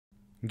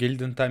Гель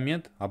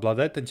Дентамет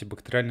обладает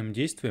антибактериальным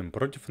действием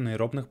против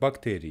анаэробных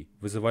бактерий,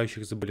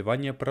 вызывающих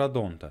заболевания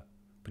пародонта.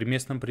 При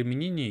местном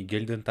применении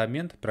гель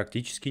Дентамет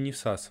практически не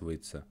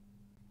всасывается.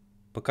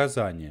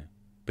 Показания.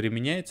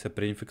 Применяется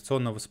при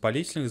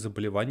инфекционно-воспалительных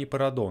заболеваниях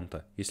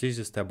пародонта и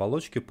слизистой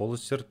оболочки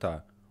полости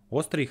рта,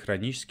 острый и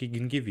хронический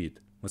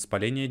гингивит,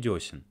 воспаление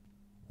десен,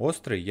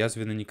 острый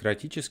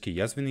язвенно-некротический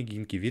язвенный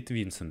гингивит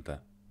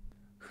Винсента,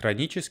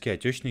 хронический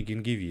отечный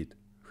гингивит,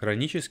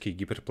 хронический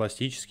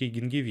гиперпластический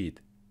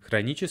гингивит,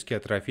 хронический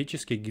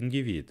атрофический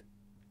гингивит,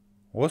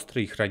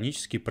 острый и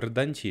хронический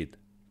пародонтит,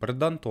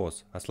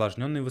 пародонтоз,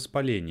 осложненный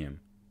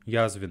воспалением,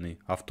 язвенный,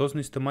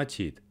 афтозный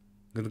стоматит,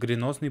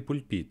 гангренозный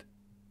пульпит,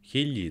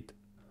 хейлит,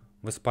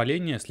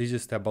 воспаление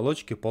слизистой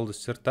оболочки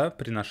полости рта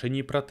при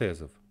ношении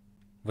протезов,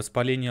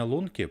 воспаление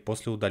лунки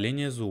после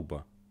удаления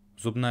зуба,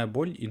 зубная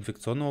боль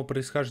инфекционного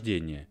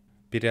происхождения,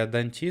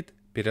 периодонтит,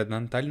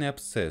 периодонтальный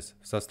абсцесс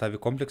в составе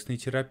комплексной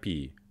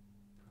терапии,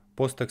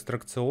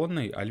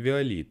 постэкстракционный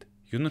альвеолит,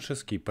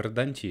 юношеский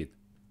пародонтит.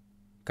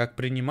 Как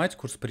принимать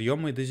курс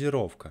приема и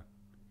дозировка.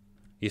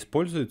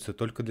 Используется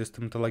только для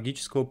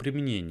стоматологического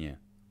применения.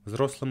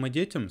 Взрослым и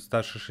детям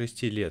старше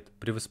 6 лет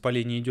при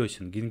воспалении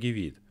десен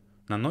гингивит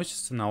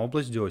наносится на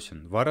область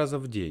десен 2 раза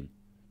в день.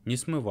 Не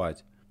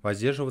смывать,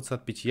 воздерживаться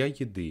от питья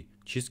еды,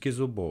 чистки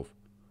зубов.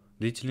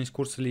 Длительность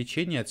курса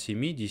лечения от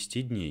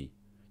 7-10 дней.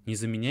 Не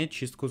заменяет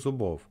чистку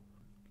зубов.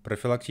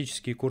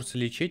 Профилактические курсы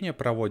лечения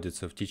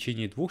проводятся в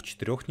течение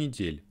 2-4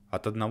 недель,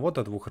 от 1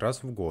 до 2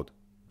 раз в год.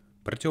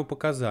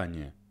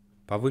 Противопоказания.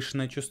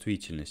 Повышенная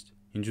чувствительность,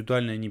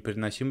 индивидуальная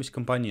непереносимость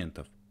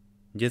компонентов,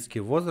 детский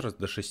возраст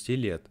до 6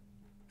 лет.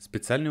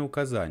 Специальные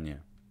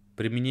указания.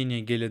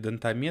 Применение геля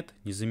Дентамет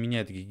не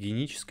заменяет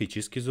гигиенической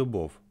чистки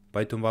зубов,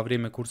 поэтому во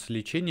время курса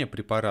лечения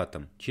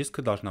препаратом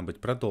чистка должна быть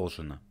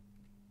продолжена.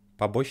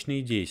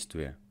 Побочные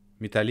действия.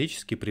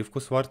 Металлический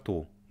привкус во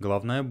рту,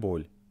 головная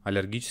боль,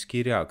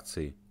 аллергические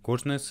реакции,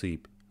 кожная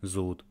сыпь,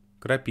 зуд,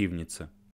 крапивница.